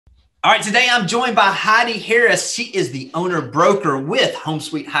All right, today I'm joined by Heidi Harris. She is the owner broker with Home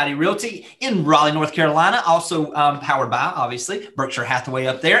Sweet Heidi Realty in Raleigh, North Carolina, also powered by, obviously, Berkshire Hathaway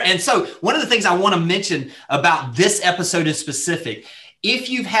up there. And so one of the things I want to mention about this episode in specific, if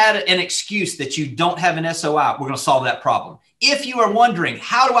you've had an excuse that you don't have an SOI, we're going to solve that problem. If you are wondering,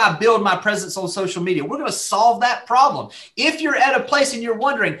 how do I build my presence on social media? We're going to solve that problem. If you're at a place and you're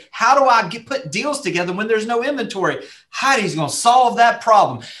wondering, how do I put deals together when there's no inventory? Heidi's going to solve that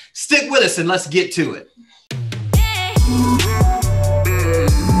problem. Stick with us and let's get to it.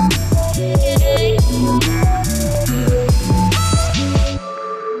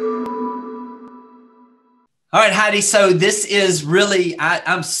 All right, Heidi. So this is really,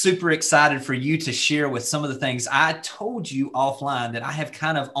 I'm super excited for you to share with some of the things. I told you offline that I have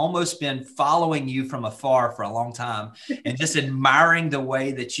kind of almost been following you from afar for a long time and just admiring the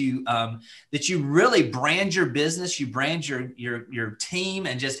way that you really brand your business, you brand your team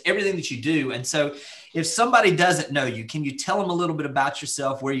and just everything that you do. And so if somebody doesn't know you, can you tell them a little bit about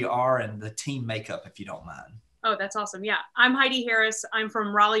yourself, where you are and the team makeup, if you don't mind? Oh, that's awesome. Yeah. I'm Heidi Harris. I'm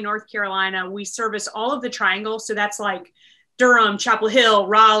from Raleigh, North Carolina. We service all of the triangle. So that's like Durham, Chapel Hill,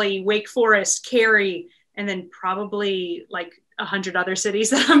 Raleigh, Wake Forest, Cary, and then probably like 100 other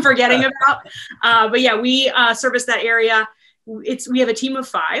cities that I'm forgetting about. But yeah, we service that area. We have a team of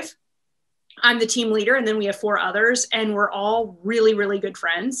 5. I'm the team leader, and then we have 4 others, and we're all really, really good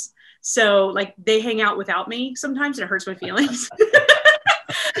friends. So like they hang out without me sometimes, and it hurts my feelings.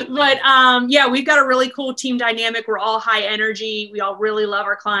 But yeah, we've got a really cool team dynamic. We're all high energy. We all really love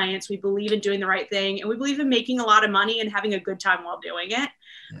our clients. We believe in doing the right thing, and we believe in making a lot of money and having a good time while doing it.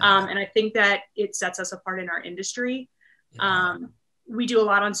 Yeah. And I think that it sets us apart in our industry. Yeah. We do a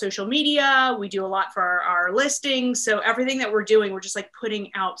lot on social media. We do a lot for our listings. So everything that we're doing, we're just like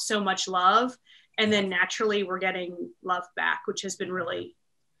putting out so much love. And then naturally we're getting love back, which has been really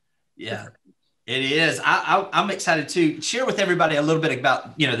different. It is. I'm excited to share with everybody a little bit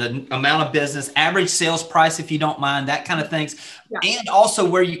about, the amount of business, average sales price, if you don't mind, that kind of things. Yeah. And also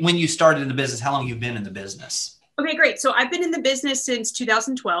when you started in the business, how long you've been in the business. Okay, great. So I've been in the business since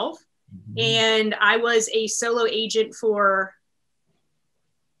 2012, and I was a solo agent for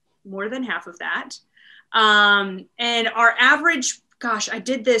more than half of that. And our average, gosh, I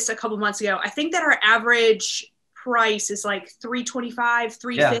did this a couple months ago. I think that our average price is like $325,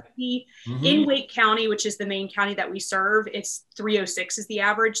 $350 in Wake County, which is the main county that we serve. It's $306 is the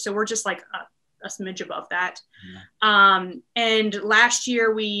average. So we're just like a smidge above that. And last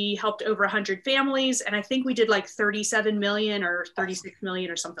year we helped over 100 families, and I think we did like 37 million or 36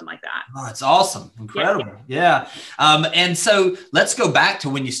 million or something like that. Oh, that's awesome. Incredible. Yeah. And so let's go back to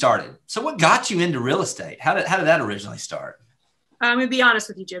when you started. So what got you into real estate? How did that originally start? I'm going to be honest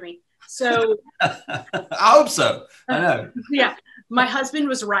with you, Jimmy. So I hope so. I know. Yeah. My husband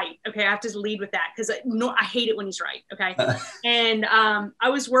was right. Okay. I have to lead with that because I hate it when he's right. Okay. And I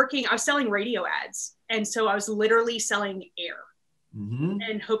was selling radio ads. And so I was literally selling air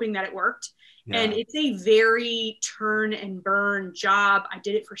and hoping that it worked. Yeah. And it's a very turn and burn job. I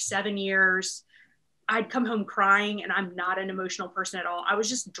did it for 7 years. I'd come home crying, and I'm not an emotional person at all. I was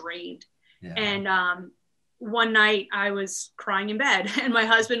just drained. Yeah. And one night I was crying in bed, and my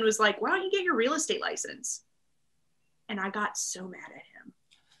husband was like, "Why don't you get your real estate license?" And I got so mad at him.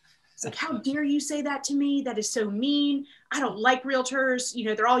 It's like, "How dare you say that to me? That is so mean. I don't like realtors.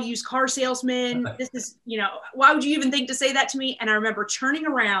 They're all used car salesmen. This is, why would you even think to say that to me?" And I remember turning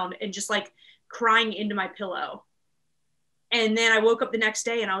around and just like crying into my pillow. And then I woke up the next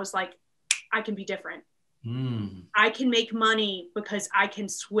day and I was like, I can be different. I can make money because I can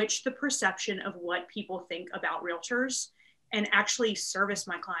switch the perception of what people think about realtors and actually service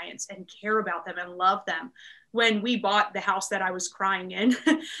my clients and care about them and love them. When we bought the house that I was crying in,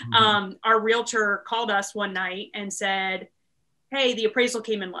 our realtor called us one night and said, "Hey, the appraisal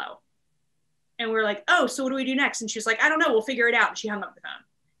came in low." And we were like, "Oh, so what do we do next?" And she was like, "I don't know. We'll figure it out." And she hung up the phone.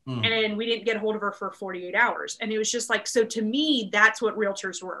 And we didn't get a hold of her for 48 hours. And it was just like, so to me, that's what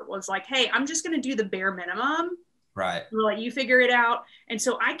realtors was like, "Hey, I'm just going to do the bare minimum. Right. We'll let you figure it out." And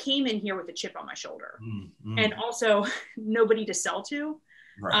so I came in here with a chip on my shoulder and also nobody to sell to.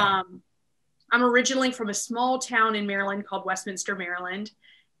 Right. I'm originally from a small town in Maryland called Westminster, Maryland.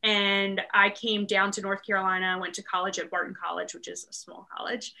 And I came down to North Carolina, went to college at Barton College, which is a small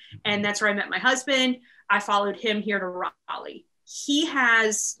college. And that's where I met my husband. I followed him here to Raleigh. He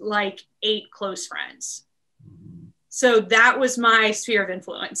has like 8 close friends. So that was my sphere of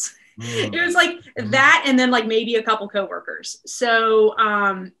influence. It was like that, and then like maybe a couple coworkers. So,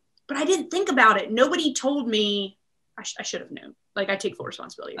 but I didn't think about it. Nobody told me. I should have known. Like I take full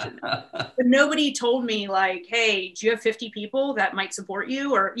responsibility. I shouldn't know. But nobody told me like, hey, do you have 50 people that might support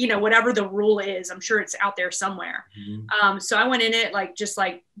you? Or, you know, whatever the rule is, I'm sure it's out there somewhere. So I went in it like, just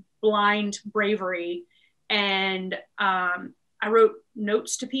like blind bravery. And I wrote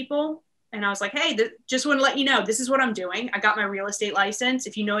notes to people and I was like, hey, just want to let you know, this is what I'm doing. I got my real estate license.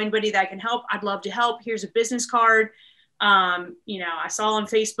 If you know anybody that can help, I'd love to help. Here's a business card. You know, I saw on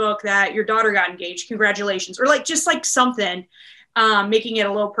Facebook that your daughter got engaged. Congratulations. Or like, just like something. Making it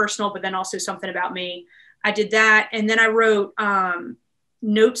a little personal, but then also something about me. I did that. And then I wrote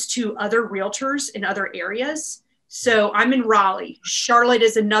notes to other realtors in other areas. So I'm in Raleigh. Charlotte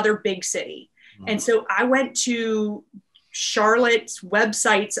is another big city. And so I went to Charlotte's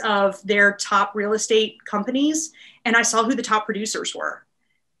websites of their top real estate companies, and I saw who the top producers were.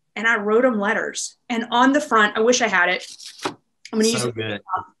 And I wrote them letters. And on the front, I wish I had it. I'm going to use it. Good.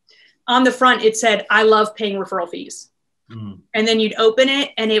 On the front, it said, I love paying referral fees. And then you'd open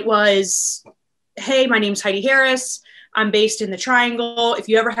it and it was, hey, my name's Heidi Harris. I'm based in the Triangle. If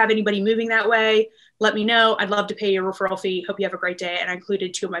you ever have anybody moving that way, let me know. I'd love to pay your referral fee. Hope you have a great day. And I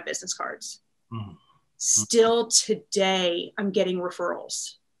included 2 of my business cards. Still today, I'm getting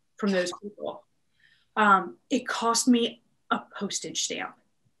referrals from those people. It cost me a postage stamp.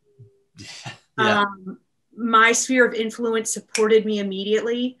 My sphere of influence supported me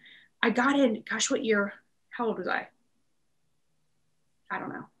immediately. I got in, gosh, what year? How old was I? I don't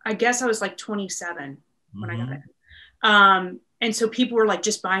know. I guess I was like 27 when I got it. And so people were like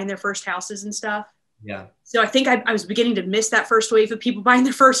just buying their first houses and stuff. Yeah. So I think I was beginning to miss that first wave of people buying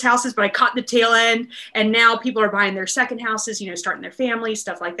their first houses, but I caught the tail end. And now people are buying their second houses, you know, starting their families,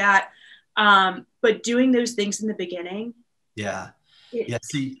 stuff like that. But doing those things in the beginning. Yeah.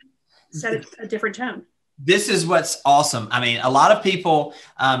 See, set a different tone. This is what's awesome. I mean, a lot of people,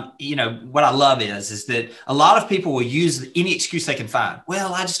 you know, what I love is that a lot of people will use any excuse they can find.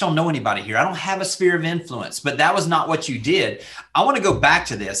 Well, I just don't know anybody here. I don't have a sphere of influence, but that was not what you did. I want to go back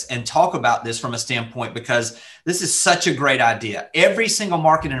to this and talk about this from a standpoint, because this is such a great idea. Every single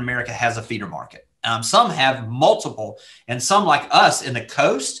market in America has a feeder market. Some have multiple, and some like us in the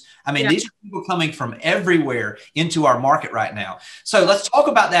coast. I mean, these are people coming from everywhere into our market right now. So let's talk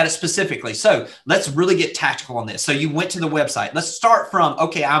about that specifically. So let's really get tactical on this. So you went to the website. Let's start from,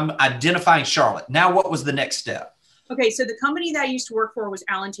 okay, I'm identifying Charlotte. Now, what was the next step? Okay, so the company that I used to work for was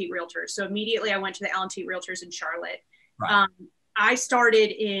Allen Tate Realtors. So immediately I went to the Allen Tate Realtors in Charlotte. Right. I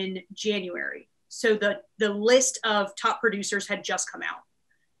started in January. So the list of top producers had just come out.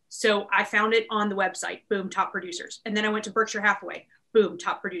 So I found it on the website, boom, top producers. And then I went to Berkshire Hathaway. Boom,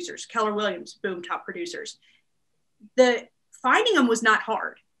 top producers. Keller Williams, boom, top producers. The finding them was not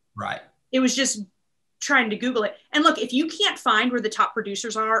hard. Right. It was just trying to Google it. And look, if you can't find where the top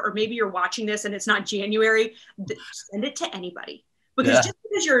producers are, or maybe you're watching this and it's not January, send it to anybody. Because just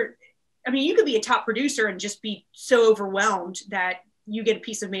because you could be a top producer and just be so overwhelmed that you get a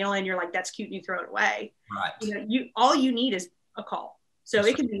piece of mail and you're like, that's cute, and you throw it away. Right. You know, all you need is a call. So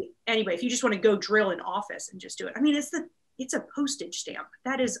it can be anybody. If you just want to go drill an office and just do it. I mean, it's a postage stamp.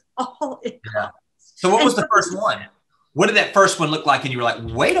 That is all it costs. So what was the first one? What did that first one look like? And you were like,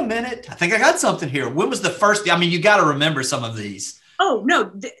 wait a minute, I think I got something here. When was the first? I mean, you got to remember some of these. Oh,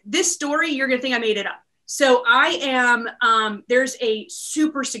 no. This story, you're going to think I made it up. So I am, there's a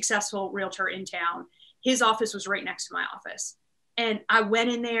super successful realtor in town. His office was right next to my office. And I went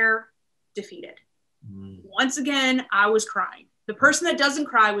in there defeated. Once again, I was crying. The person that doesn't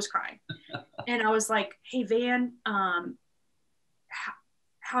cry was crying. And I was like, hey, Van,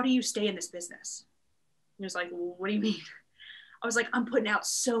 how do you stay in this business? And he was like, well, what do you mean? I was like, I'm putting out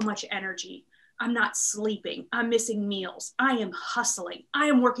so much energy. I'm not sleeping. I'm missing meals. I am hustling. I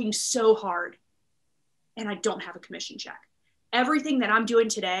am working so hard. And I don't have a commission check. Everything that I'm doing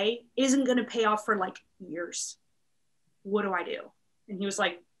today isn't going to pay off for like years. What do I do? And he was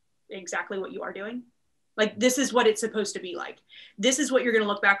like, exactly what you are doing. Like, this is what it's supposed to be like. This is what you're going to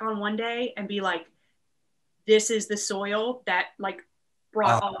look back on one day and be like, this is the soil that like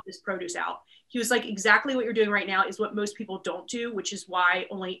brought all of this produce out. He was like, exactly what you're doing right now is what most people don't do, which is why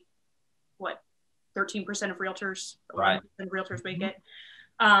only 13% of realtors, 11% of realtors make it.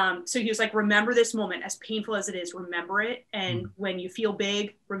 So he was like, remember this moment, as painful as it is, remember it. And when you feel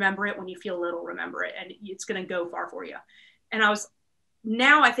big, remember it. When you feel little, remember it. And it's going to go far for you. And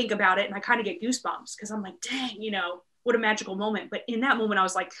now I think about it and I kind of get goosebumps because I'm like, dang, what a magical moment. But in that moment, I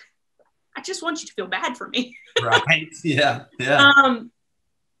was like, I just want you to feel bad for me. Right. Yeah. Yeah.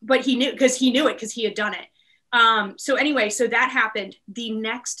 But he knew because he had done it. So anyway, so that happened. The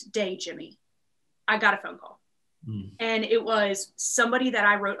next day, Jimmy, I got a phone call. And it was somebody that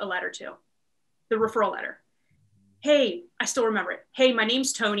I wrote a letter to, the referral letter. hey, I still remember it. Hey, my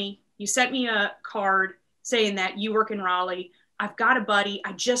name's Tony. You sent me a card saying that you work in Raleigh. I've got a buddy.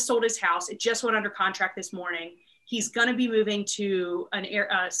 I just sold his house. It just went under contract this morning. He's going to be moving to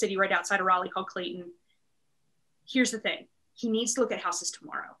a city right outside of Raleigh called Clayton. Here's the thing. He needs to look at houses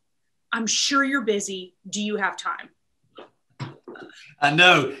tomorrow. I'm sure you're busy. Do you have time? I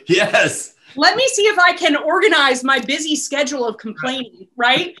know. Yes. Let me see if I can organize my busy schedule of complaining,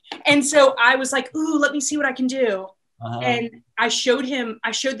 right? And so I was like, ooh, let me see what I can do. And I showed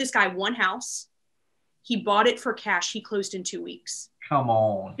this guy one house. He bought it for cash. He closed in 2 weeks. Come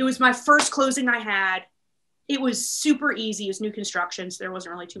on. It was my first closing I had. It was super easy. It was new construction, so there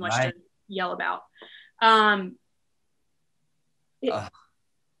wasn't really too much to yell about.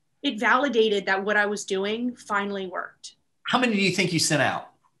 It validated that what I was doing finally worked. How many do you think you sent out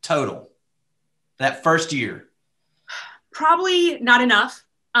total that first year? Probably not enough.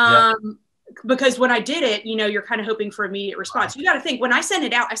 Because when I did it, you're kind of hoping for immediate response. You got to think, when I sent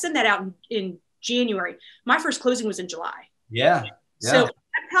it out, I sent that out in January. My first closing was in July. Yeah. So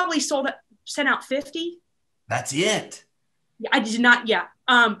I probably sent out 50. That's it. I did not. Yeah.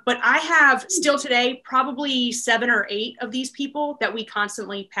 But I have still today, probably 7 or 8 of these people that we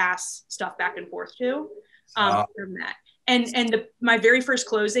constantly pass stuff back and forth to from that. And my very first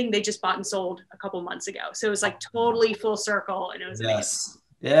closing, they just bought and sold a couple months ago. So it was like totally full circle, and it was amazing.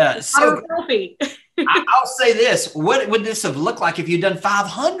 Yeah. So I'll say this. What would this have looked like if you'd done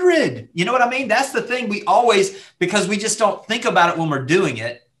 500? You know what I mean? That's the thing. We always, because we just don't think about it when we're doing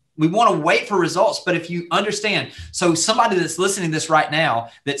it. We want to wait for results. But if you understand, so somebody that's listening to this right now,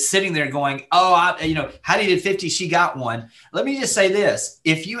 that's sitting there going, Heidi did 50, she got one. Let me just say this.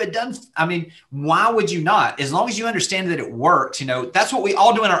 If you had done, why would you not? As long as you understand that it works, that's what we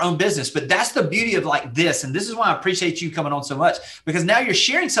all do in our own business. But that's the beauty of like this. And this is why I appreciate you coming on so much, because now you're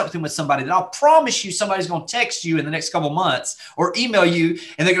sharing something with somebody that I'll promise you somebody's going to text you in the next couple of months or email you.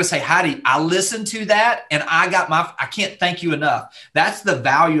 And they're going to say, Heidi, I listened to that and I can't thank you enough. That's the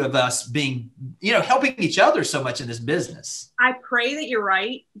value of us being, helping each other so much in this business. I pray that you're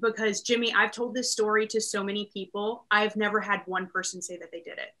right, because Jimmy, I've told this story to so many people. I've never had one person say that they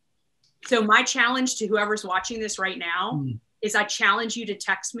did it. So my challenge to whoever's watching this right now is I challenge you to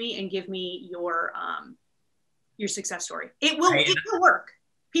text me and give me your success story. It will work.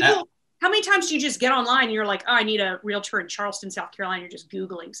 People, how many times do you just get online and you're like, oh, I need a realtor in Charleston, South Carolina. You're just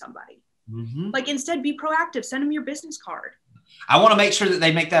Googling somebody. Like, instead, be proactive. Send them your business card. I want to make sure that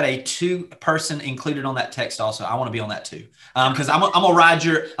they make that a 2-person included on that text. Also, I want to be on that too, because I'm gonna ride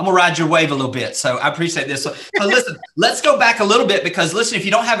your wave a little bit. So I appreciate this. So listen, let's go back a little bit, because listen, if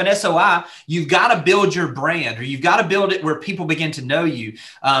you don't have an SOI, you've got to build your brand, or you've got to build it where people begin to know you.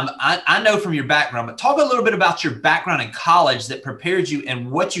 I know from your background, but talk a little bit about your background in college that prepared you and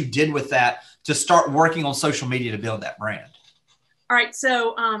what you did with that to start working on social media to build that brand. All right.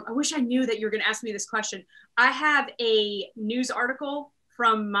 So I wish I knew that you were going to ask me this question. I have a news article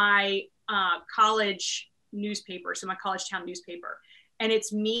from my college newspaper, so my college town newspaper. And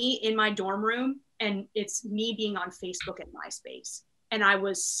it's me in my dorm room, and it's me being on Facebook and MySpace. And I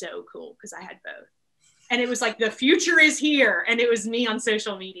was so cool because I had both. And it was like, the future is here. And it was me on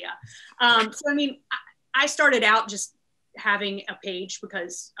social media. I started out just having a page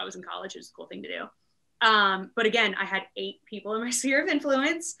because I was in college. It was a cool thing to do. But again, I had 8 people in my sphere of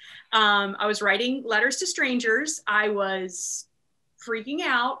influence. I was writing letters to strangers. I was freaking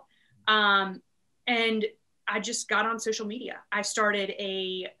out. And I just got on social media. I started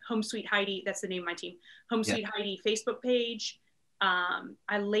a Home Sweet Heidi. That's the name of my team. Home Sweet Heidi Facebook page.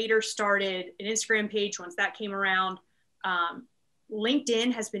 I later started an Instagram page once that came around.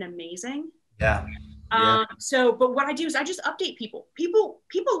 LinkedIn has been amazing. Yeah. But what I do is I just update people. People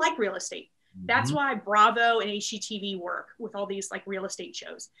like real estate. That's why Bravo and HGTV work with all these like real estate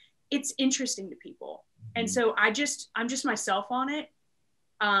shows. It's interesting to people. And so I'm just myself on it.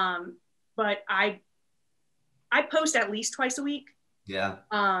 But I post at least twice a week. Yeah.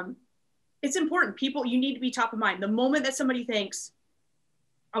 It's important. People, you need to be top of mind. The moment that somebody thinks,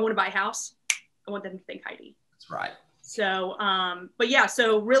 I want to buy a house, I want them to think Heidi. That's right. So, but yeah,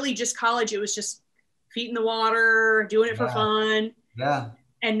 so really just college, it was just feet in the water, doing it for fun. Yeah.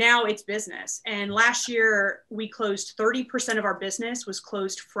 And now it's business. And last year we closed 30% of our business was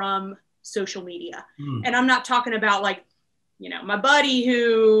closed from social media. And I'm not talking about like, my buddy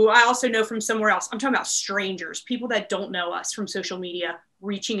who I also know from somewhere else. I'm talking about strangers, people that don't know us from social media,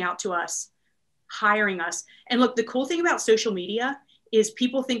 reaching out to us, hiring us. And look, the cool thing about social media is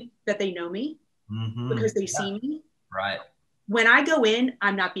people think that they know me because they see me. Right. When I go in,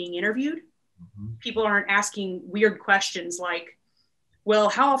 I'm not being interviewed. People aren't asking weird questions like, well,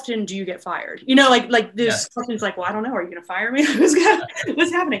 how often do you get fired? You know, like this question's like, well, I don't know. Are you going to fire me?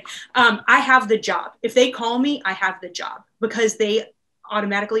 What's happening? I have the job. If they call me, I have the job because they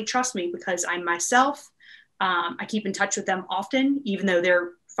automatically trust me because I'm myself. I keep in touch with them often, even though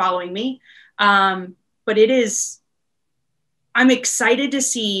they're following me. But I'm excited to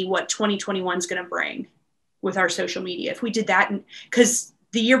see what 2021 is going to bring with our social media. If we did that, because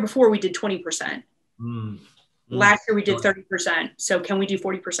the year before we did 20%. Last year we did 30%. So can we do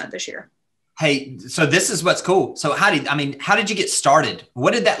 40% this year? Hey, so this is what's cool. So how did you get started?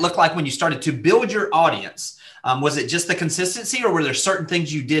 What did that look like when you started to build your audience? Was it just the consistency, or were there certain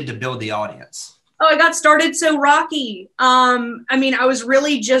things you did to build the audience? Oh, I got started so rocky. I was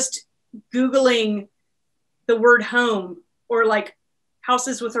really just Googling the word home or like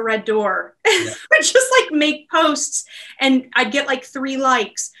houses with a red door, just like make posts, and I'd get like 3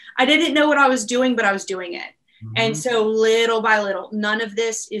 likes. I didn't know what I was doing, but I was doing it. And so little by little, none of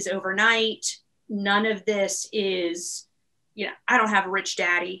this is overnight. None of this is, I don't have a rich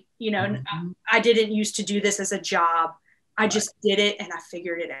daddy, I didn't used to do this as a job. I just did it and I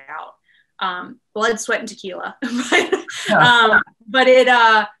figured it out. Blood, sweat, and tequila.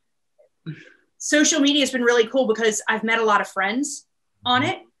 But social media has been really cool because I've met a lot of friends on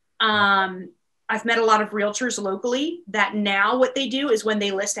it. I've met a lot of realtors locally that now what they do is when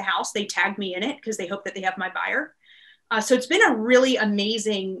they list a house, they tag me in it because they hope that they have my buyer. So it's been a really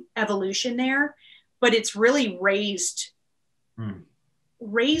amazing evolution there, but it's really raised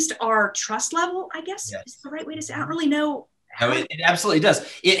our trust level, I guess is the right way to say. I don't really know. No, it absolutely does.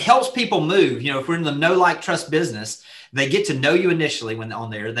 It helps people move. If we're in the know, like, trust business, they get to know you initially when on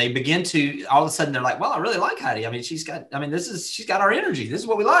there. They begin to, all of a sudden they're like, well, I really like Heidi. She's got our energy. This is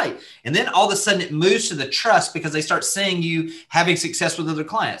what we like. And then all of a sudden it moves to the trust because they start seeing you having success with other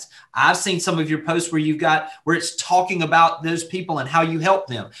clients. I've seen some of your posts where where it's talking about those people and how you help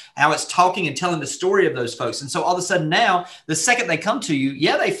them, how it's talking and telling the story of those folks. And so all of a sudden now, the second they come to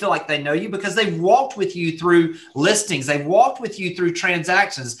you, they feel like they know you because they've walked with you through listings. They've walked with you through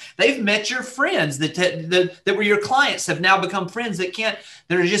transactions. They've met your friends that were your clients have now become friends that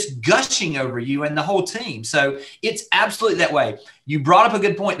are just gushing over you and the whole team. So it's absolutely that way. You brought up a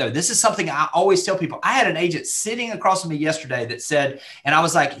good point, though. This is something I always tell people. I had an agent sitting across from me yesterday that said, and I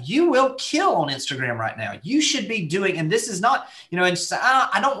was like, you will kill on Instagram right now. You should be doing, and this is not, and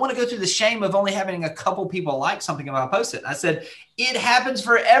I don't want to go through the shame of only having a couple people like something if I post it. I said, it happens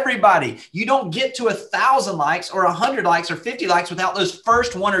for everybody. You don't get to 1,000 likes or 100 likes or 50 likes without those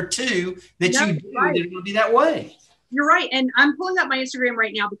first 1 or 2 that you do. Right. That will be that way. You're right. And I'm pulling up my Instagram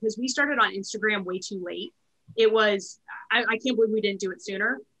right now because we started on Instagram way too late. It was, I can't believe we didn't do it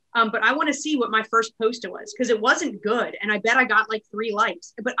sooner. But I want to see what my first post was because it wasn't good. And I bet I got like 3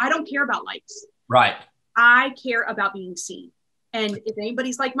 likes, but I don't care about likes. Right. I care about being seen. And if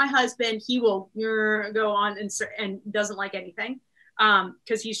anybody's like my husband, he will go on and doesn't like anything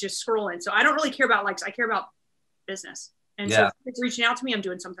because he's just scrolling. So I don't really care about likes. I care about business. And so if it's reaching out to me, I'm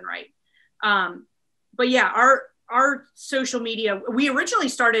doing something right. But yeah, our social media, we originally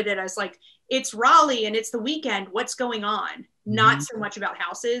started it as like, it's Raleigh and it's the weekend. What's going on? Not so much about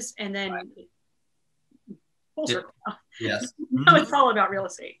houses. And then full circle. Yes. Now it's all about real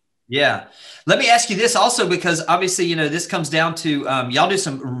estate. Yeah. Let me ask you this also, because obviously, this comes down to y'all do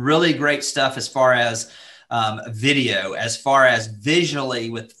some really great stuff as far as video, as far as visually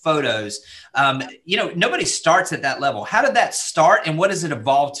with photos. Nobody starts at that level. How did that start, and what does it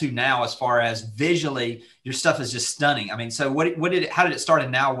evolve to now as far as visually? Your stuff is just stunning. So how did it start,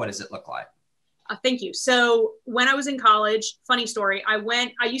 and now what does it look like? Thank you. So when I was in college, funny story,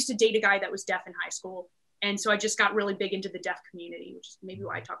 I used to date a guy that was deaf in high school. And so I just got really big into the deaf community, which is maybe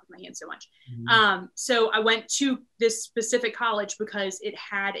why I talk with my hands so much. So I went to this specific college because it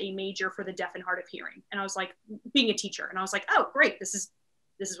had a major for the deaf and hard of hearing. And I was like, being a teacher, and I was like, oh, great. This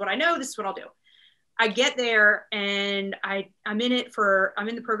is what I know. This is what I'll do. I get there and I'm in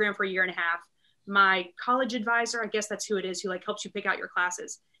the program for 1.5 years. My college advisor, I guess that's who it is, who like helps you pick out your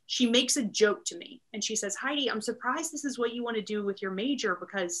classes. She makes a joke to me and she says, Heidi, I'm surprised this is what you want to do with your major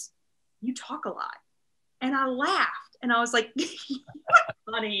because you talk a lot. And I laughed and I was like,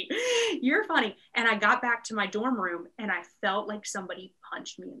 you're funny. And I got back to my dorm room and I felt like somebody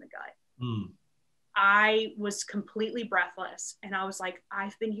punched me in the gut. I was completely breathless. And I was like,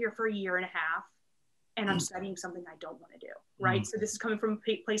 I've been here for 1.5 years and I'm studying something I don't want to do. Right. So this is coming from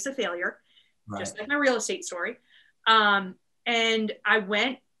a place of failure, just like my real estate story. And I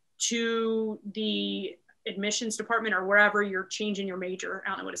went to the admissions department or wherever you're changing your major. I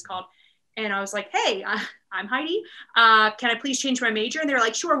don't know what it's called. And I was like, hey, I'm Heidi. Can I please change my major? And they're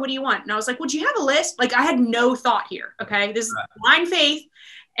like, sure. What do you want? And I was like, well, do you have a list? Like, I had no thought here. Okay. This is blind faith.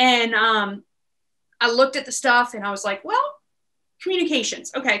 And I looked at the stuff and I was like, well,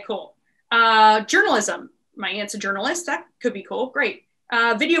 communications. Okay, cool. Journalism. My aunt's a journalist. That could be cool. Great.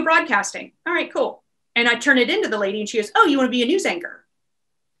 Video broadcasting. All right, cool. And I turn it into the lady and she goes, oh, you want to be a news anchor?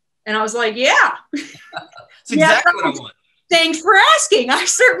 And I was like, yeah. That's exactly what I want. Thanks for asking. I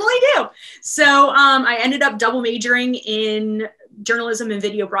certainly do. So I ended up double majoring in journalism and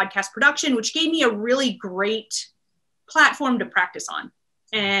video broadcast production, which gave me a really great platform to practice on.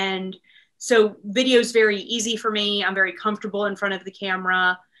 And so video is very easy for me. I'm very comfortable in front of the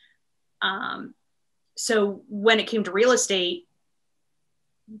camera. So when it came to real estate,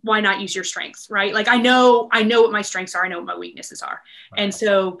 why not use your strengths, right? Like I know what my strengths are. I know what my weaknesses are. Right. And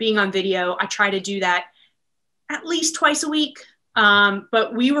so being on video, I try to do that at least twice a week.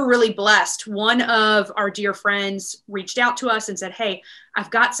 But we were really blessed. One of our dear friends reached out to us and said, hey,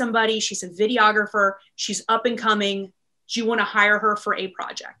 I've got somebody. She's a videographer. She's up and coming. Do you want to hire her for a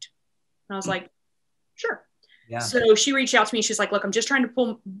project? And I was like, sure. Yeah. So she reached out to me. She's like, look, I'm just trying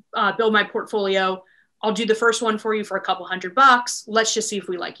to build my portfolio. I'll do the first one for you for a couple $100. Let's just see if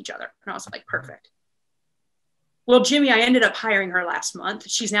we like each other. And I was like, perfect. Well, Jimmy, I ended up hiring her last month.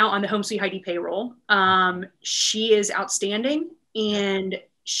 She's now on the Home Sweet Heidi payroll. She is outstanding and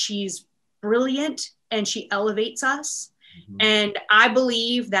she's brilliant and she elevates us. Mm-hmm. And I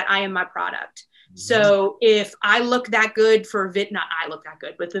believe that I am my product. Mm-hmm. So if I look that good for not I look that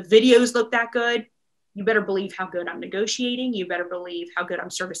good, but the videos look that good, you better believe how good I'm negotiating. You better believe how good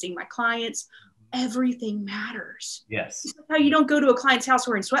I'm servicing my clients. Everything matters. Yes. It's like how you don't go to a client's house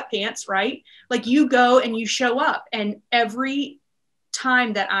wearing sweatpants, right? Like you go and you show up, and every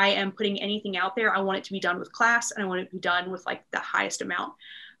time that I am putting anything out there, I want it to be done with class and I want it to be done with like the highest amount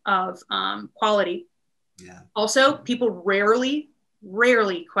of quality. Yeah. Also, people rarely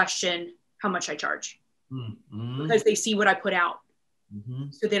question how much I charge because they see what I put out.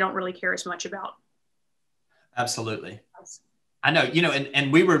 Mm-hmm. So they don't really care as much about. Absolutely. I know,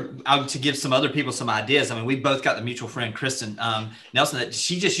 and we were to give some other people some ideas. I mean, we both got the mutual friend, Kristen Nelson, that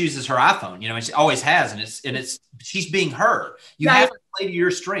she just uses her iPhone, and she always has. And it's she's being her. You have to play to your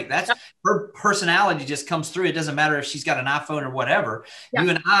strength. That's her personality just comes through. It doesn't matter if she's got an iPhone or whatever. Yeah. You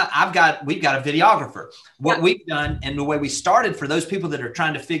and we've got a videographer. What we've done and the way we started for those people that are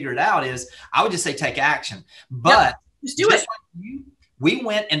trying to figure it out is I would just say take action, but just do it. We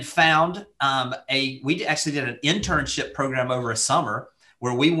went and found we actually did an internship program over a summer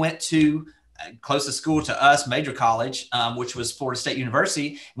where we went to closest school to us, major college, which was Florida State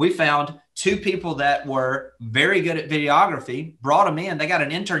University. We found two people that were very good at videography, brought them in. They got an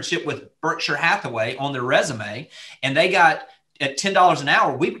internship with Berkshire Hathaway on their resume, and they got at $10 an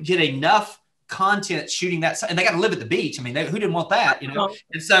hour. We did enough content shooting that, and they got to live at the beach. I mean, who didn't want that,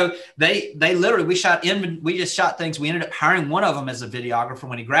 And so they literally, we just shot things. We ended up hiring one of them as a videographer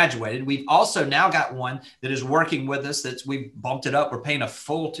when he graduated. We've also now got one that is working with us. We've bumped it up. We're paying a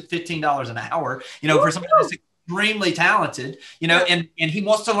full $15 an hour, for somebody that's extremely talented, and he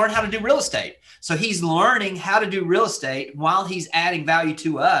wants to learn how to do real estate. So he's learning how to do real estate while he's adding value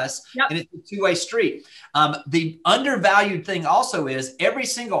to us. Yep. And it's a two-way street. The undervalued thing also is every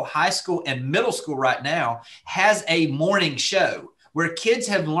single high school and middle school right now has a morning show where kids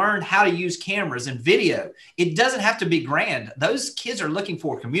have learned how to use cameras and video. It doesn't have to be grand. Those kids are looking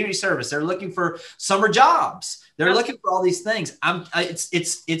for community service. They're looking for summer jobs. They're looking for all these things.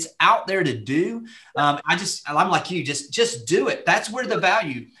 It's out there to do. I'm like you, just do it. That's where the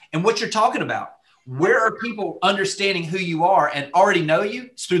value and what you're talking about. Where are people understanding who you are and already know you?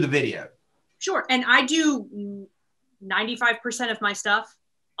 It's through the video. Sure. And I do 95% of my stuff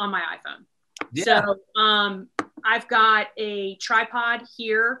on my iPhone. Yeah. So I've got a tripod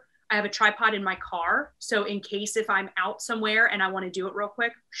here. I have a tripod in my car. So in case if I'm out somewhere and I want to do it real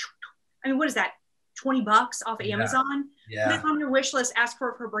quick, I mean, what is that? $20 off of Amazon? Yeah. Put it on your wish list, ask for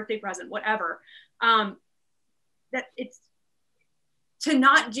it for a birthday present, whatever. That it's to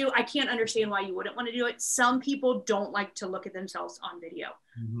not do, I can't understand why you wouldn't want to do it. Some people don't like to look at themselves on video.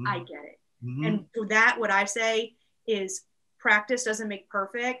 Mm-hmm. I get it. Mm-hmm. And for that, what I say is practice doesn't make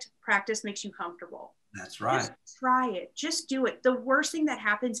perfect. Practice makes you comfortable. That's right. Just try it. Just do it. The worst thing that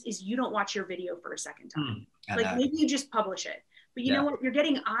happens is you don't watch your video for a second time. Maybe you just publish it. But you know what? You're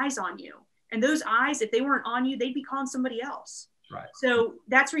getting eyes on you. And those eyes, if they weren't on you, they'd be calling somebody else. Right. So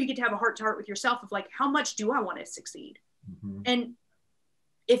that's where you get to have a heart-to-heart with yourself of like, how much do I want to succeed? Mm-hmm. And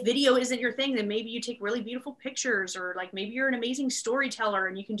if video isn't your thing, then maybe you take really beautiful pictures, or like maybe you're an amazing storyteller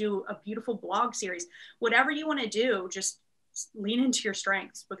and you can do a beautiful blog series. Whatever you want to do, just lean into your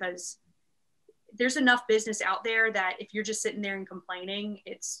strengths, because there's enough business out there that if you're just sitting there and complaining,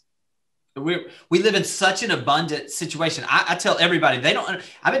 we live in such an abundant situation. I tell everybody,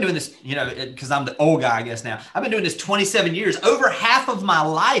 I've been doing this, because I'm the old guy, I guess now. I've been doing this 27 years. Over half of my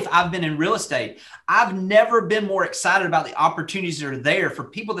life, I've been in real estate. I've never been more excited about the opportunities that are there for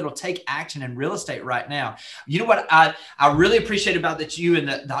people that will take action in real estate right now. You know what I really appreciate about that you and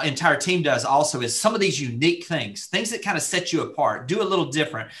the entire team does also is some of these unique things that kind of set you apart, do a little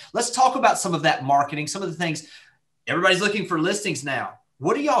different. Let's talk about some of that marketing, some of the things. Everybody's looking for listings now.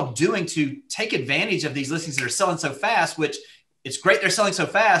 What are y'all doing to take advantage of these listings that are selling so fast, which it's great they're selling so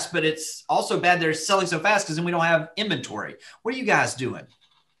fast, but it's also bad they're selling so fast because then we don't have inventory. What are you guys doing?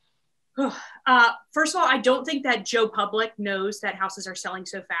 First of all, I don't think that Joe Public knows that houses are selling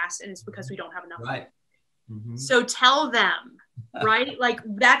so fast, and it's because we don't have enough. Right. Mm-hmm. So tell them, right? Like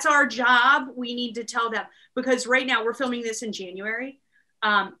that's our job. We need to tell them, because right now we're filming this in January.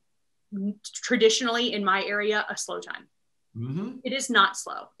 Traditionally in my area, a slow time. Mm-hmm. It is not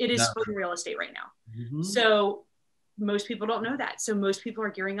slow. It is slow in real estate right now. Mm-hmm. So most people don't know that. So most people are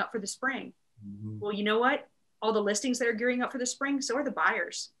gearing up for the spring. Mm-hmm. Well, you know what? All the listings that are gearing up for the spring, so are the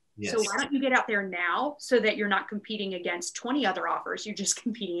buyers. Yes. So why don't you get out there now so that you're not competing against 20 other offers? You're just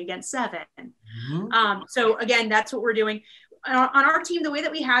competing against 7. Mm-hmm. So again, that's what we're doing. On our team, the way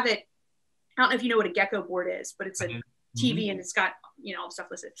that we have it, I don't know if you know what a gecko board is, but it's a TV and it's got, stuff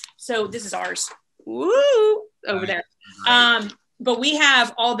listed. So this is ours. Woo! Over there. But we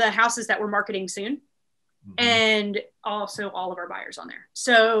have all the houses that we're marketing soon, and also all of our buyers on there.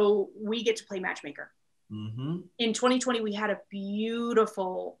 So we get to play matchmaker. In 2020, we had a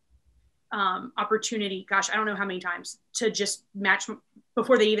beautiful opportunity. Gosh, I don't know how many times to just match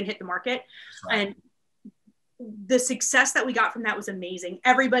before they even hit the market. Right. And the success that we got from that was amazing.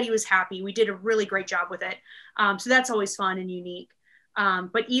 Everybody was happy. We did a really great job with it. So that's always fun and unique.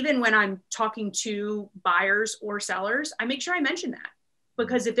 But even when I'm talking to buyers or sellers, I make sure I mention that,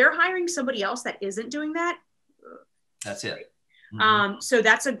 because if they're hiring somebody else that isn't doing that, that's it. So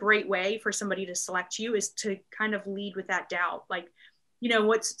that's a great way for somebody to select you, is to kind of lead with that doubt. Like,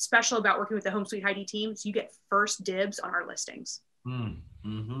 what's special about working with the Home Sweet Heidi team is you get first dibs on our listings.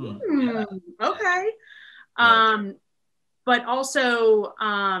 Yeah. Okay. But also,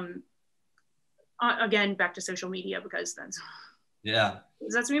 again, back to social media, because that's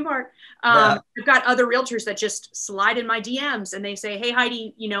the main part. I've got other realtors that just slide in my DMs and they say, "Hey,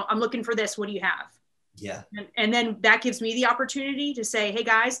 Heidi, I'm looking for this. What do you have?" Yeah. And then that gives me the opportunity to say, "Hey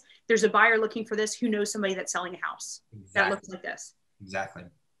guys, there's a buyer looking for this. Who knows somebody that's selling a house that looks like this?" Exactly.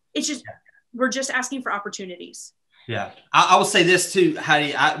 It's just, we're just asking for opportunities. Yeah. I will say this too,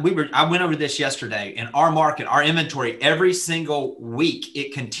 Heidi. I went over this yesterday. In our market, our inventory, every single week,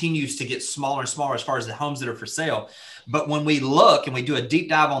 it continues to get smaller and smaller as far as the homes that are for sale. But when we look and we do a deep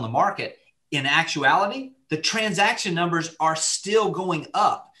dive on the market, in actuality, the transaction numbers are still going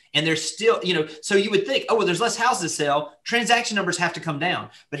up. And there's still, so you would think, oh, well, there's less houses to sell. Transaction numbers have to come down.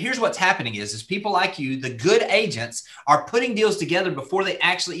 But here's what's happening is people like you, the good agents, are putting deals together before they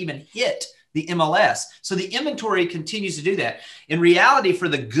actually even hit the MLS. So the inventory continues to do that. In reality, for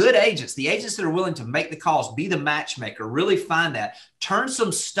the good agents, the agents that are willing to make the calls, be the matchmaker, really find that, turn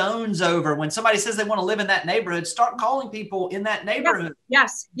some stones over. When somebody says they want to live in that neighborhood, start calling people in that neighborhood.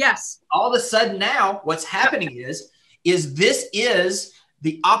 Yes. All of a sudden now what's happening is this is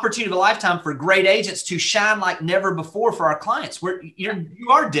the opportunity of a lifetime for great agents to shine like never before for our clients. You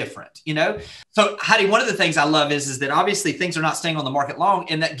are different, So Heidi, one of the things I love is that obviously things are not staying on the market long,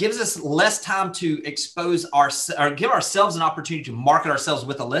 and that gives us less time to expose or give ourselves an opportunity to market ourselves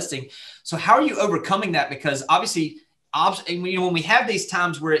with a listing. So how are you overcoming that? Because obviously, when we have these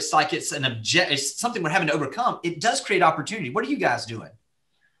times where it's like it's something we're having to overcome, it does create opportunity. What are you guys doing?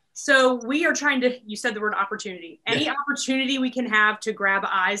 So we are trying to, you said the word opportunity, any opportunity we can have to grab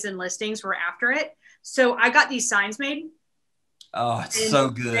eyes and listings, we're after it. So I got these signs made. Oh, it's so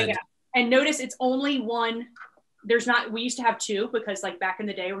good. And notice it's only one. We used to have 2, because like back in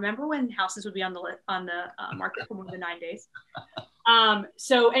the day, remember when houses would be on the market for more than 9 days?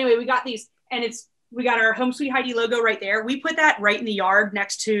 So anyway, we got these, and we got our Home Sweet Heidi logo right there. We put that right in the yard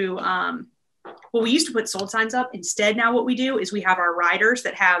next to, well, we used to put sold signs up. Instead, now what we do is we have our riders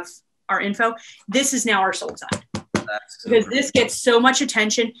that have our info. This is now our sold sign. Because this gets so much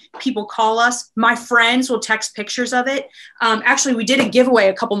attention. People call us. My friends will text pictures of it. Actually, we did a giveaway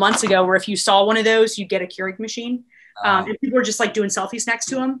a couple months ago where if you saw one of those, you get a Keurig machine. And people are just like doing selfies next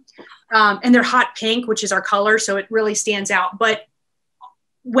to them. And they're hot pink, which is our color. So it really stands out. But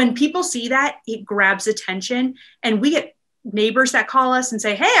when people see that, it grabs attention. And we get neighbors that call us and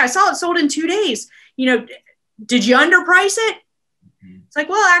say, "Hey, I saw it sold in 2 days. Did you underprice it?" It's like,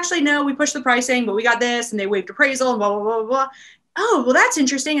 well, actually, no, we pushed the pricing, but we got this and they waived appraisal and blah, blah, blah, blah. Oh, well, that's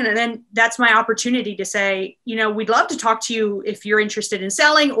interesting. And then that's my opportunity to say, we'd love to talk to you if you're interested in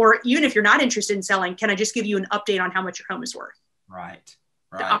selling, or even if you're not interested in selling, can I just give you an update on how much your home is worth? Right.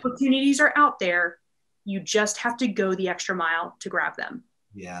 The opportunities are out there. You just have to go the extra mile to grab them.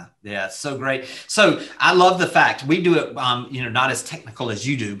 Yeah. Yeah. So great. So I love the fact we do it, not as technical as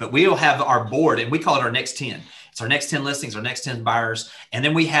you do, but we'll have our board and we call it our next 10. It's our next 10 listings, our next 10 buyers. And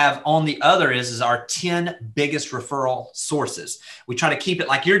then we have on the other is our 10 biggest referral sources. We try to keep it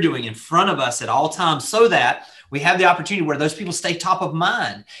like you're doing in front of us at all times so that we have the opportunity where those people stay top of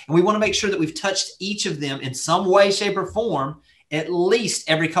mind. And we want to make sure that we've touched each of them in some way, shape, or form at least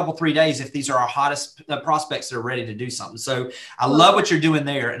every couple, 3 days, if these are our hottest prospects that are ready to do something. So I love what you're doing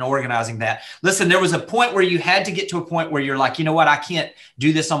there and organizing that. Listen, there was a point where you had to get to a point where you're like, you know what, I can't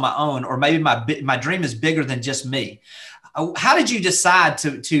do this on my own, or maybe my dream is bigger than just me. How did you decide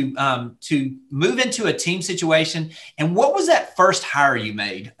to move into a team situation? And what was that first hire you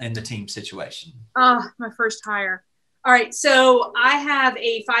made in the team situation? My first hire. All right. So I have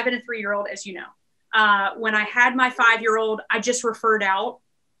a 5 and a 3-year-old, as you know. When I had my 5-year-old, I just referred out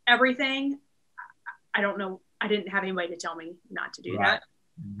everything. I don't know. I didn't have anybody to tell me not to do that.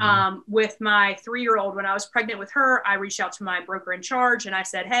 Mm-hmm. With my 3-year-old, when I was pregnant with her, I reached out to my broker in charge and I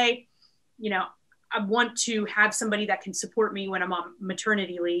said, hey, I want to have somebody that can support me when I'm on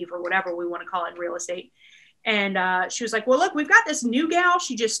maternity leave or whatever we want to call it in real estate. And she was like, well, look, we've got this new gal.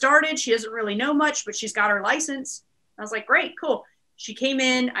 She just started. She doesn't really know much, but she's got her license. I was like, great, cool. She came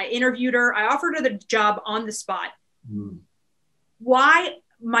in, I interviewed her. I offered her the job on the spot. Mm. Why?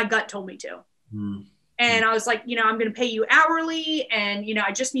 My gut told me to. Mm. And I was like, I'm going to pay you hourly and,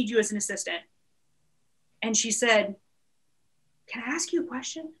 I just need you as an assistant. And she said, can I ask you a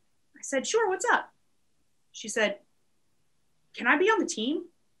question? I said, sure. What's up? She said, can I be on the team?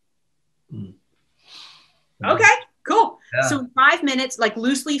 Mm. Okay, cool. Yeah. So 5 minutes, like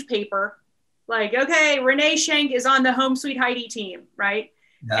loose leaf paper. Like, okay, Renee Schenk is on the Home Sweet Heidi team, right?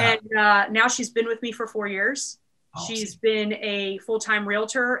 Yeah. And now she's been with me for 4 years. Awesome. She's been a full-time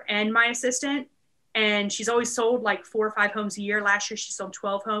realtor and my assistant. And she's always sold like 4 or 5 homes a year. Last year, she sold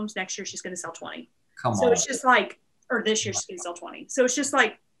 12 homes. Next year, she's going to sell 20. So it's just like, or this year, she's going to sell 20. So it's just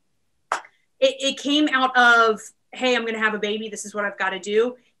like, it came out of, hey, I'm going to have a baby. This is what I've got to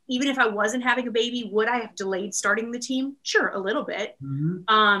do. Even if I wasn't having a baby, would I have delayed starting the team? Sure, a little bit.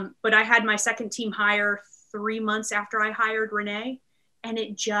 Mm-hmm. But I had my second team hire 3 months after I hired Renee, and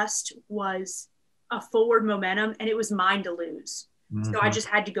it just was a forward momentum, and it was mine to lose. Mm-hmm. So I just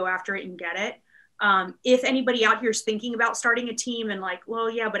had to go after it and get it. If anybody out here is thinking about starting a team and like, well,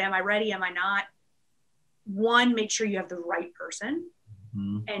 yeah, but am I ready? Am I not? 1, make sure you have the right person.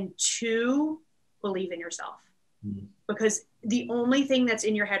 Mm-hmm. And 2, believe in yourself. Mm-hmm. Because the only thing that's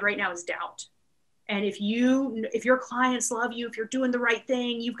in your head right now is doubt. And if your clients love you, if you're doing the right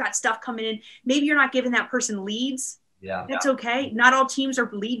thing, you've got stuff coming in, maybe you're not giving that person leads. Yeah. That's okay. Not all teams are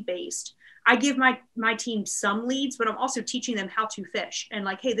lead based. I give my team some leads, but I'm also teaching them how to fish and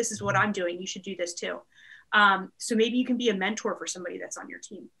like, hey, this is what I'm doing. You should do this too. So maybe you can be a mentor for somebody that's on your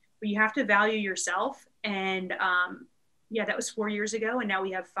team, but you have to value yourself. And yeah, that was 4 years ago. And now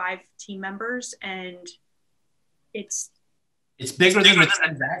we have 5 team members and it's bigger than the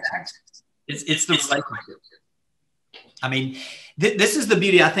transactions. It's the relationship. I mean, this is the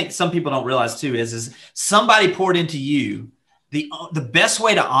beauty. I think some people don't realize too, is somebody poured into you. The best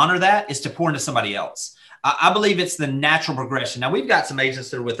way to honor that is to pour into somebody else. I believe it's the natural progression. Now we've got some agents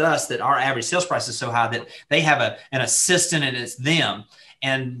that are with us that our average sales price is so high that they have an assistant and it's them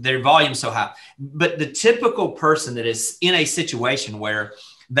and their volume so high. But the typical person that is in a situation where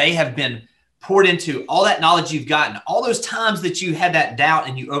they have been poured into all that knowledge you've gotten, all those times that you had that doubt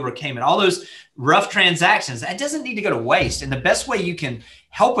and you overcame it, all those rough transactions, that doesn't need to go to waste. And the best way you can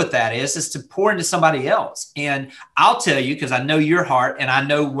help with that is to pour into somebody else. And I'll tell you, because I know your heart and I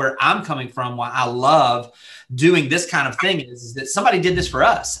know where I'm coming from, why I love doing this kind of thing is that somebody did this for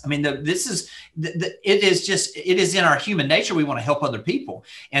us. I mean, it is in our human nature. We want to help other people.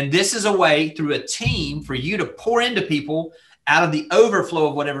 And this is a way through a team for you to pour into people out of the overflow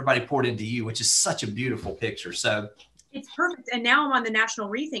of what everybody poured into you, which is such a beautiful picture. So it's perfect. And now I'm on the National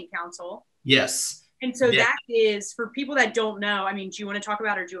Rethink Council. Yes. And so that is for people that don't know. I mean, do you want to talk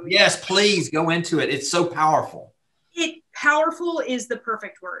about it or do you want me to? Yes, please go into it. It's so powerful. Powerful is the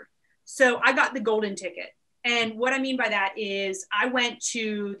perfect word. So I got the golden ticket. And what I mean by that is I went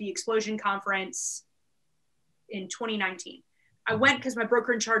to the Explosion Conference in 2019. I went because my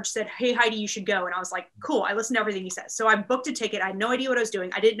broker in charge said, hey, Heidi, you should go. And I was like, cool. I listened to everything he says. So I booked a ticket. I had no idea what I was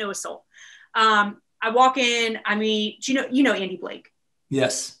doing. I didn't know a soul. I walk in, I mean, do you know Andy Blake?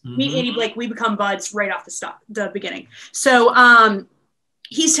 Yes. Meet Andy Blake. We become buds right off the beginning. So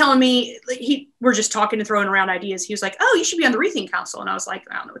he's telling me, we're just talking and throwing around ideas. He was like, oh, you should be on the Rethink Council. And I was like,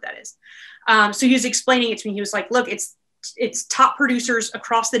 I don't know what that is. So he was explaining it to me. He was like, look, it's top producers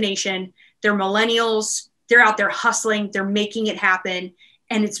across the nation. They're millennials. They're out there hustling. They're making it happen.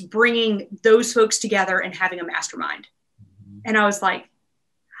 And it's bringing those folks together and having a mastermind. And I was like,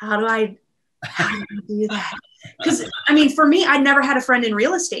 how do I do that? Because I mean, for me, I'd never had a friend in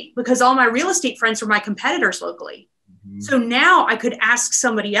real estate because all my real estate friends were my competitors locally. So now I could ask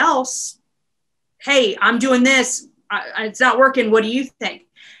somebody else, hey, I'm doing this. It's not working. What do you think?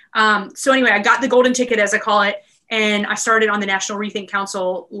 So anyway, I got the golden ticket, as I call it. And I started on the National Rethink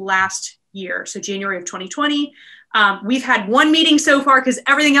Council last year. So January of 2020. We've had one meeting so far because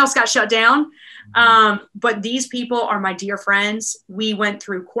everything else got shut down. But these people are my dear friends. We went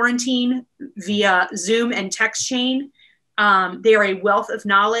through quarantine via Zoom and text chain. They are a wealth of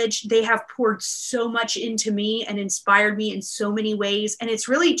knowledge. They have poured so much into me and inspired me in so many ways. And it's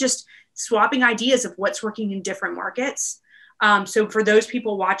really just swapping ideas of what's working in different markets. So for those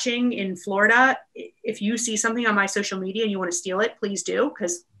people watching in Florida, if you see something on my social media and you want to steal it, please do,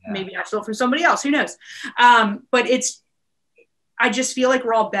 because maybe I stole it from somebody else, who knows? But I just feel like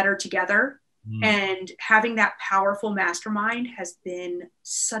we're all better together. And having that powerful mastermind has been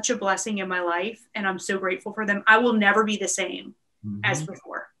such a blessing in my life. And I'm so grateful for them. I will never be the same as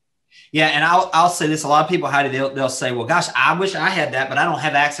before. Yeah. And I'll say this, a lot of people, Heidi, they'll say, well, gosh, I wish I had that, but I don't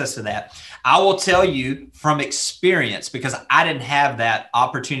have access to that. I will tell you from experience, because I didn't have that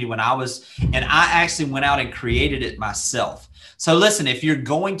opportunity when I was, and I actually went out and created it myself. So listen, if you're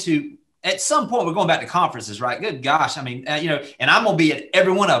going to, at some point, we're going back to conferences, right? Good gosh. I mean, and I'm going to be at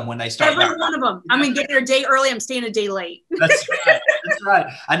every one of them when they start. Every one of them. I'm going to get there a day early. I'm staying a day late. That's right. That's right.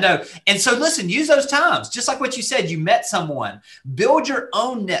 I know. And so listen, use those times. Just like what you said, you met someone, build your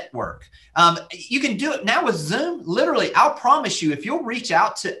own network. You can do it now with Zoom. Literally, I'll promise you, if you'll reach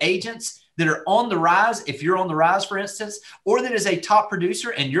out to agents that are on the rise, if you're on the rise, for instance, or that is a top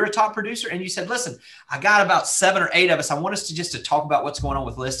producer and you're a top producer and you said, listen, I got about 7 or 8 of us. I want us to talk about what's going on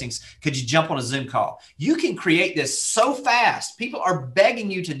with listings. Could you jump on a Zoom call? You can create this so fast. People are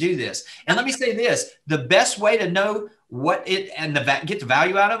begging you to do this. And let me say this, the best way to know what it and get the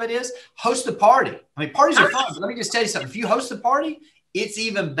value out of it is host a party. I mean, parties are fun, but let me just tell you something. If you host a party, it's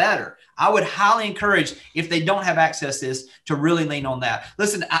even better. I would highly encourage, if they don't have access to this, to really lean on that.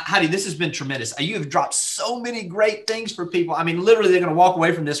 Listen, Heidi, this has been tremendous. You have dropped so many great things for people. I mean, literally, they're going to walk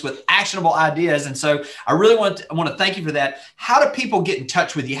away from this with actionable ideas. And so I really want to thank you for that. How do people get in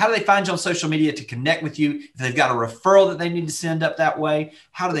touch with you? How do they find you on social media to connect with you? If they've got a referral that they need to send up that way,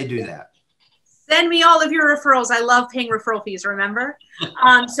 how do they do that? Send me all of your referrals. I love paying referral fees, remember?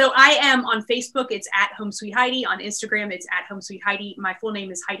 So I am on Facebook. It's at Home Sweet Heidi. On Instagram, it's at Home Sweet Heidi. My full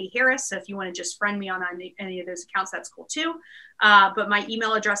name is Heidi Harris. So if you want to just friend me on any of those accounts, that's cool too. But my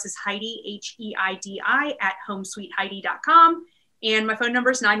email address is Heidi, HEIDI, at homesweetheidi.com. And my phone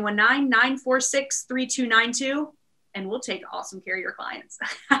number is 919-946-3292. And we'll take awesome care of your clients.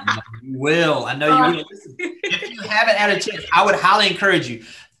 You will. I know you will. Listen, if you haven't had a chance, I would highly encourage you.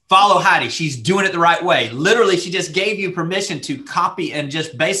 Follow Heidi. She's doing it the right way. Literally, she just gave you permission to copy and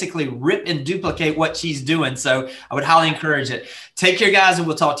just basically rip and duplicate what she's doing. So I would highly encourage it. Take care, guys, and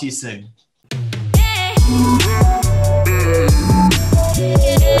we'll talk to you soon.